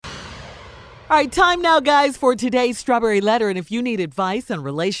All right, time now, guys, for today's Strawberry Letter. And if you need advice on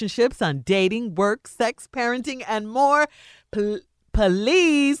relationships, on dating, work, sex, parenting, and more,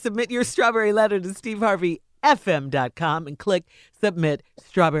 please submit your Strawberry Letter to steveharveyfm.com and click Submit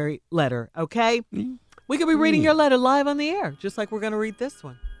Strawberry Letter, okay? We could be reading your letter live on the air, just like we're going to read this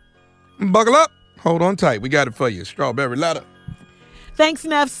one. Buckle up. Hold on tight. We got it for you. Strawberry Letter. Thanks,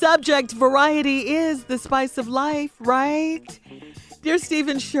 Neff. Subject, variety is the spice of life, right? Dear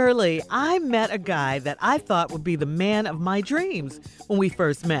Stephen Shirley, I met a guy that I thought would be the man of my dreams when we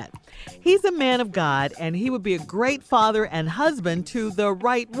first met. He's a man of God, and he would be a great father and husband to the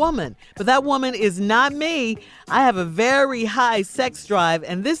right woman. But that woman is not me. I have a very high sex drive,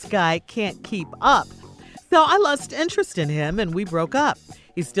 and this guy can't keep up. So I lost interest in him, and we broke up.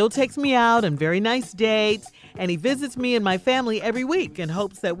 He still takes me out on very nice dates, and he visits me and my family every week in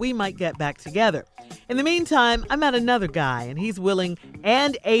hopes that we might get back together. In the meantime, I met another guy, and he's willing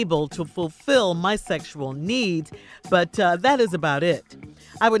and able to fulfill my sexual needs, but that is about it.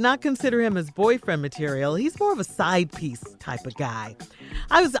 I would not consider him as boyfriend material. He's more of a side piece type of guy.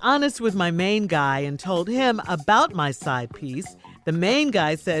 I was honest with my main guy and told him about my side piece. The main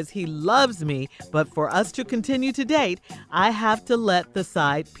guy says he loves me, but for us to continue to date, I have to let the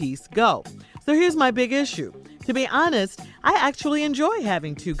side piece go. So here's my big issue. To be honest, I actually enjoy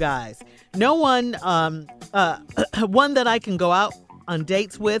having two guys. No one, one that I can go out on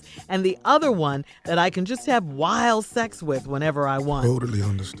dates with, and the other one that I can just have wild sex with whenever I want. Totally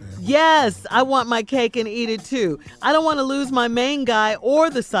understand. Yes, I want my cake and eat it too. I don't want to lose my main guy or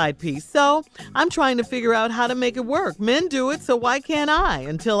the side piece, so I'm trying to figure out how to make it work. Men do it, so why can't I?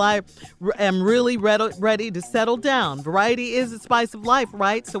 Until I am really ready to settle down. Variety is the spice of life,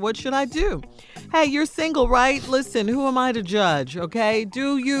 right? So what should I do? Hey, you're single, right? Listen, who am I to judge, okay?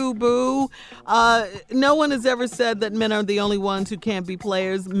 Do you, boo? No one has ever said that men are the only ones who can't be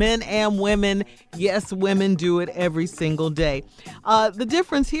players. Men and women, yes, women do it every single day. The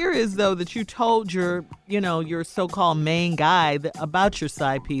difference here is, though, that you told your so-called main guy about your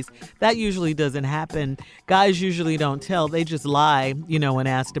side piece. That usually doesn't happen. Guys usually don't tell. They just lie, when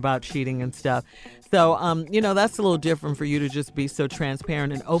asked about cheating and stuff. So, that's a little different for you to just be so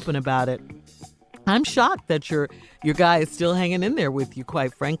transparent and open about it. I'm shocked that your guy is still hanging in there with you,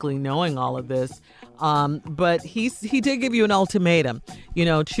 quite frankly, knowing all of this. But he did give you an ultimatum,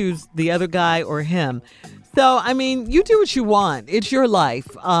 choose the other guy or him. So, I mean, you do what you want. It's your life.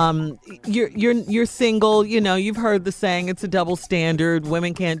 You're single. You've heard the saying, it's a double standard.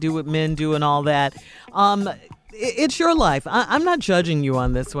 Women can't do what men do and all that. It's your life. I'm not judging you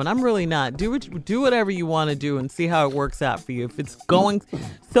on this one. I'm really not. Do whatever you want to do and see how it works out for you. If it's going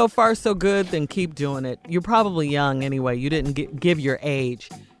so far so good, then keep doing it. You're probably young anyway. You didn't give your age.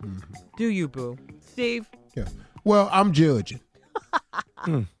 Mm-hmm. Do you, boo? Steve? Yeah. Well, I'm judging.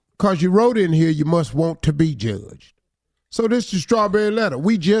 Because you wrote in here, you must want to be judged. So this is Strawberry Letter.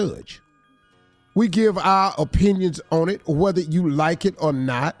 We judge. We give our opinions on it, whether you like it or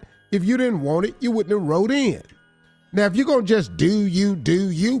not. If you didn't want it, you wouldn't have wrote in. Now, if you're going to just do you,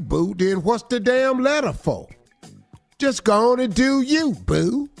 boo, then what's the damn letter for? Just go on and do you,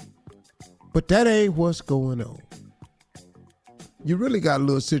 boo. But that ain't what's going on. You really got a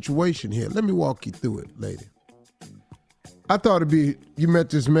little situation here. Let me walk you through it, lady. I thought you met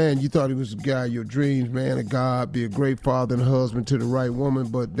this man, you thought he was the guy of your dreams, man of God, be a great father and husband to the right woman,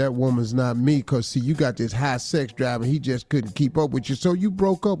 but that woman's not me, because, see, you got this high sex drive and he just couldn't keep up with you, so you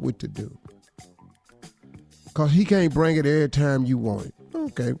broke up with the dude. Because he can't bring it every time you want it.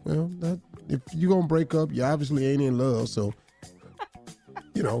 Okay, well, if you're going to break up, you obviously ain't in love, so,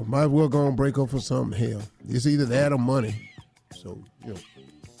 might as well go and break up for something, hell. It's either that or money.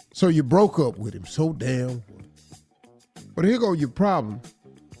 So you broke up with him so damn. But here go your problem.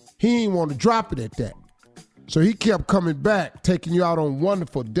 He ain't want to drop it at that. So he kept coming back, taking you out on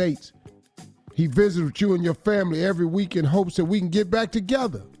wonderful dates. He visited with you and your family every week in hopes that we can get back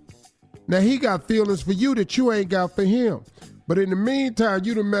together. Now he got feelings for you that you ain't got for him. But in the meantime,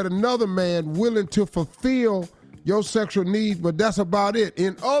 you done met another man willing to fulfill your sexual needs, but that's about it.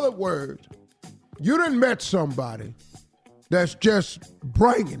 In other words, you done met somebody that's just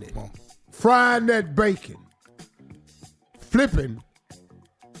bringing it, frying that bacon, flipping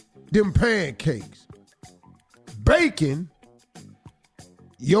them pancakes, baking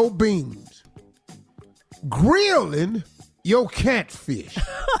your beans, grilling your catfish.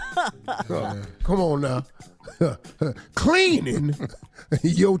 Come on now. Cleaning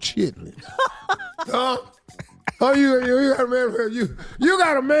your chitlins. You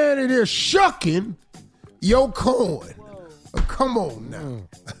got a man in here shucking your corn. Come on now.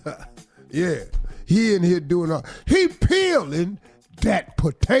 Yeah. He in here doing all. He peeling that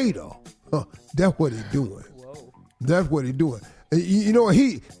potato. That's what he doing. Whoa. That's what he doing. You know,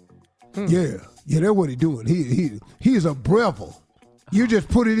 yeah, that's what he doing. He's a breville. You just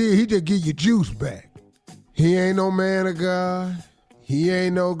put it in, he just give you juice back. He ain't no man of God. He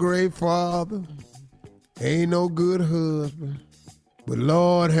ain't no great father. Ain't no good husband. But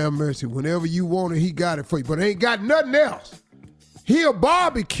Lord have mercy, whenever you want it, he got it for you. But ain't got nothing else. He'll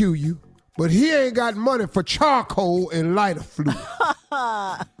barbecue you, but he ain't got money for charcoal and lighter fluid.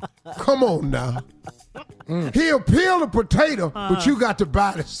 Come on now. He'll peel the potato, but you got to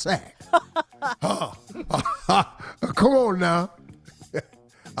buy the sack. Come on now.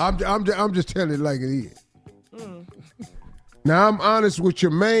 I'm just telling it like it is. Now, I'm honest with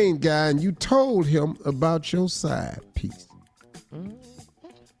your main guy, and you told him about your side piece.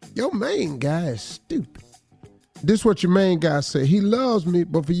 Your main guy is stupid. This is what your main guy said. He loves me,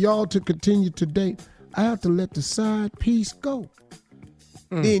 but for y'all to continue to date, I have to let the side piece go.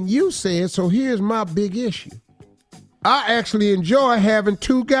 Then you said, so here's my big issue. I actually enjoy having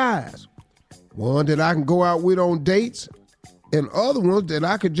two guys. One that I can go out with on dates, and other ones that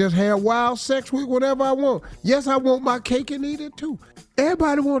I could just have wild sex with whenever I want. Yes, I want my cake and eat it too.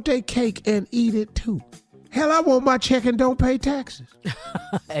 Everybody want their cake and eat it too. Hell, I want my check and don't pay taxes.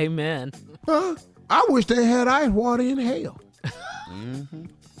 Amen. Huh? I wish they had ice water in hell.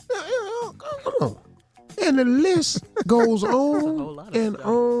 Come on. And the list goes on and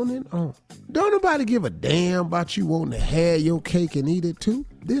on and on. Don't nobody give a damn about you wanting to have your cake and eat it too.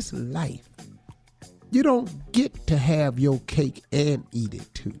 This life. You don't get to have your cake and eat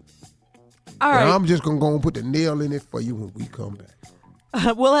it too. All right. I'm just going to go and put the nail in it for you when we come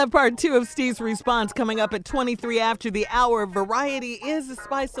back. We'll have part 2 of Steve's response coming up at 23 after the hour. Variety is the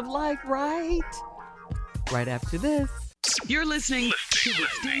spice of life, right? Right after this. You're listening to the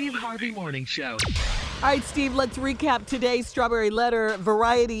Steve Harvey Morning Show. All right, Steve, let's recap today's Strawberry Letter.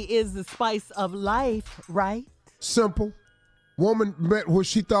 Variety is the spice of life, right? Simple. Woman met what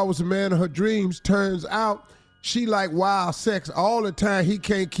she thought was a man of her dreams. Turns out she like wild sex all the time. He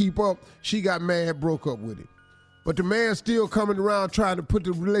can't keep up. She got mad, broke up with him. But the man's still coming around trying to put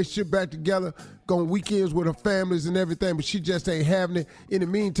the relationship back together, going weekends with her families and everything, but she just ain't having it. In the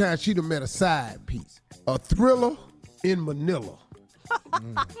meantime, she done met a side piece. A thriller in Manila.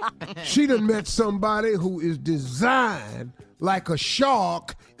 She done met somebody who is designed like a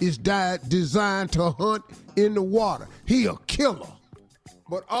shark is designed to hunt in the water. He a killer.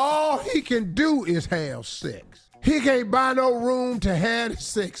 But all he can do is have sex. He can't buy no room to have the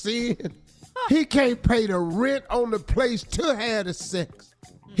sex in. He can't pay the rent on the place to have the sex.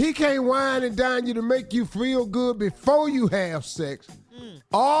 He can't wine and dine you to make you feel good before you have sex.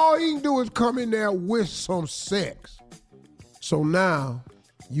 All he can do is come in there with some sex. So now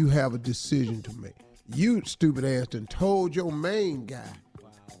you have a decision to make. You, stupid ass, done told your main guy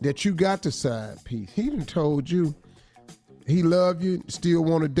that you got the side piece. He done told you he love you, still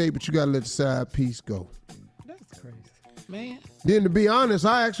want to date, but you got to let the side piece go. That's crazy. Man. Then to be honest,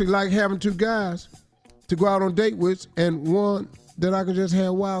 I actually like having two guys to go out on date with and one that I can just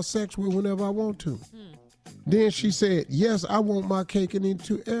have wild sex with whenever I want to. Then she said, yes, I want my cake and eat it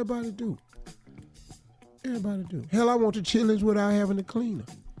too. Everybody do. Everybody do. Hell, I want the Chili's without having to clean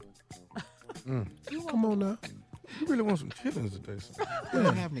them. Come on now. You really want some chitlins today, son. You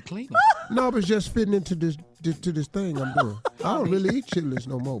don't have any cleaning. No, but it's just fitting into this thing I'm doing. I don't really eat chitlins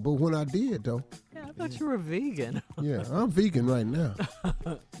no more, but when I did, though. Yeah, I thought you were vegan. Yeah, I'm vegan right now.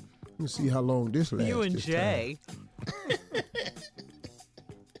 Let's see how long this lasts. You and Jay.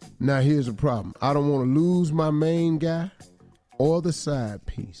 Now, here's the problem. I don't want to lose my main guy or the side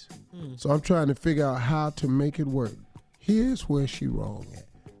piece. So I'm trying to figure out how to make it work. Here's where she wrong at.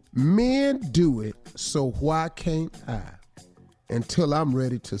 Men do it, so why can't I? Until I'm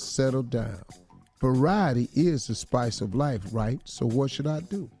ready to settle down. Variety is the spice of life, right? So what should I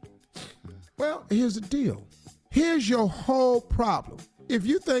do? Well, here's the deal. Here's your whole problem. If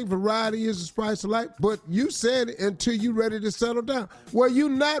you think variety is the spice of life, but you said it until you're ready to settle down. Well, you're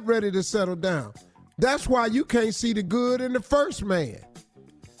not ready to settle down. That's why you can't see the good in the first man.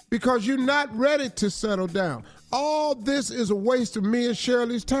 Because you're not ready to settle down. All this is a waste of me and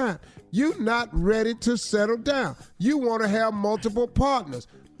Shirley's time. You're not ready to settle down. You want to have multiple partners.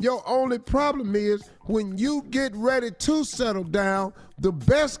 Your only problem is when you get ready to settle down, the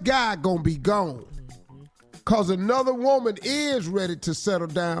best guy gonna be gone. Cause another woman is ready to settle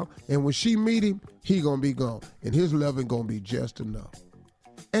down, and when she meet him, he gonna be gone. And his loving gonna be just enough.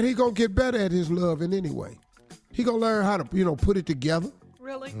 And he gonna get better at his loving anyway. He gonna learn how to, put it together.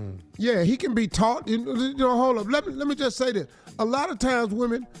 Really? Yeah, he can be taught. Hold up. Let me just say this. A lot of times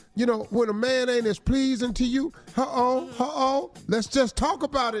women, when a man ain't as pleasing to you, let's just talk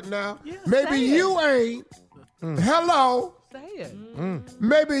about it now. Yeah, maybe you ain't. Hello. Say it.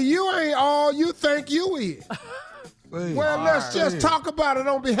 Maybe you ain't all you think you is. Well, let's just talk about it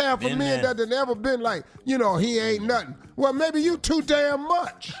on behalf of men that have never been like, he ain't nothing. Well, maybe you too damn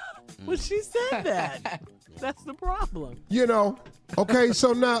much. Well, she said that. That's the problem. Okay,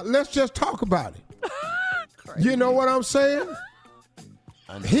 so now let's just talk about it. You know what I'm saying?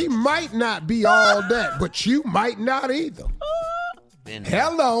 He might not be all that, but you might not either.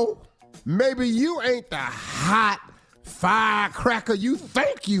 Hello. Maybe you ain't the hot firecracker you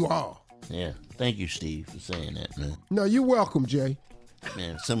think you are. Yeah. Thank you, Steve, for saying that, man. No, you're welcome, Jay.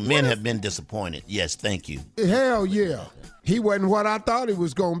 Man, some men have been disappointed. Yes, thank you. Hell yeah. He wasn't what I thought he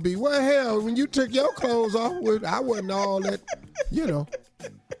was going to be. Well, hell, when you took your clothes off, I wasn't all that,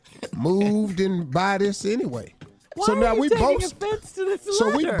 moved and by this anyway. Why so now are you we taking both offense to this so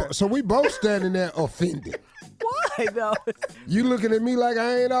letter? we both standing there offended. Why though? You looking at me like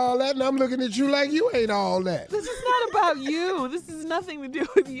I ain't all that, and I'm looking at you like you ain't all that. This is not about you. This has nothing to do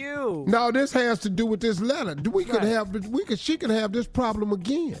with you. No, this has to do with this letter. She could have this problem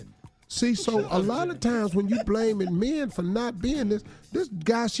again. See, so a lot of times when you blaming men for not being this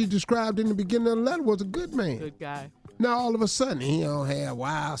guy she described in the beginning of the letter was a good man. Good guy. Now all of a sudden he don't have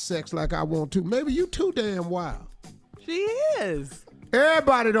wild sex like I want to. Maybe you too damn wild. She is.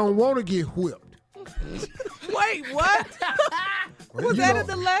 Everybody don't want to get whipped. Wait, what? Was that in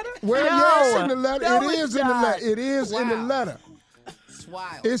the letter? Well, No. yes, in the letter. No, It is in the letter. It is in the letter.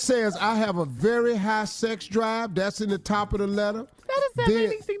 Wild. It says, I have a very high sex drive. That's in the top of the letter. That doesn't have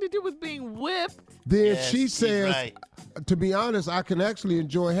anything to do with being whipped. Then Yes, she she's says, right. to be honest, I can actually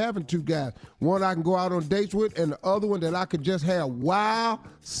enjoy having two guys. One I can go out on dates with, and the other one that I could just have wild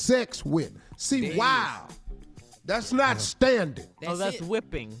sex with. See, wow. That's not standing. That's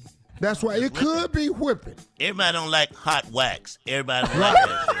whipping. That's why it could be whipping. Everybody don't like hot wax. Everybody don't like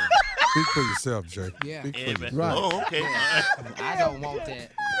that shit. Speak for yourself, Jay. Yeah. Speak for Everybody- yourself. Right. Oh, okay. I don't want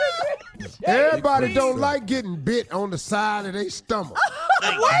that. Everybody don't like getting bit on the side of their stomach.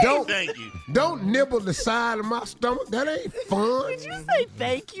 Thank you. Don't nibble the side of my stomach. That ain't fun. Did you say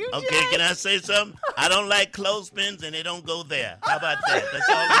thank you, Okay, Jay? can I say something? I don't like clothespins and they don't go there. How about that? That's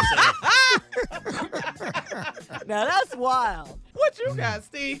all I'm saying. Now that's wild. What you got,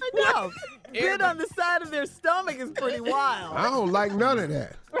 Steve? I know. Bit on the side of their stomach is pretty wild. I don't like none of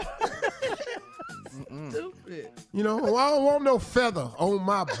that. Stupid. I don't want no feather on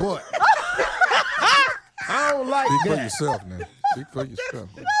my butt. I don't like Speak for that. yourself now. Speak for yourself.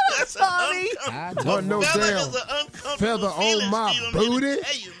 That's funny. I Wasn't no Feather damn is an uncomfortable feather on feeling, my Steve. I'm here to booty.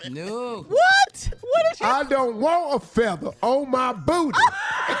 tell you, man. No. What? What did you I don't want a feather on my booty.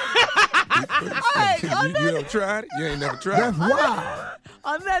 Hey, You ever tried it? You ain't never tried That's it. wild.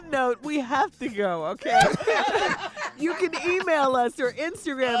 On that note, we have to go, okay? You can email us or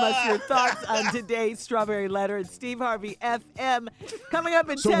Instagram us your thoughts on today's Strawberry Letter at Steve Harvey FM. Coming up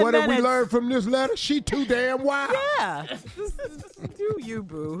in So 10 what minutes. did we learn from this letter? She too damn wild. Yeah. Just do you,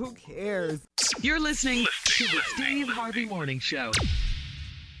 boo. Who cares? You're listening to the Steve Harvey Morning Show.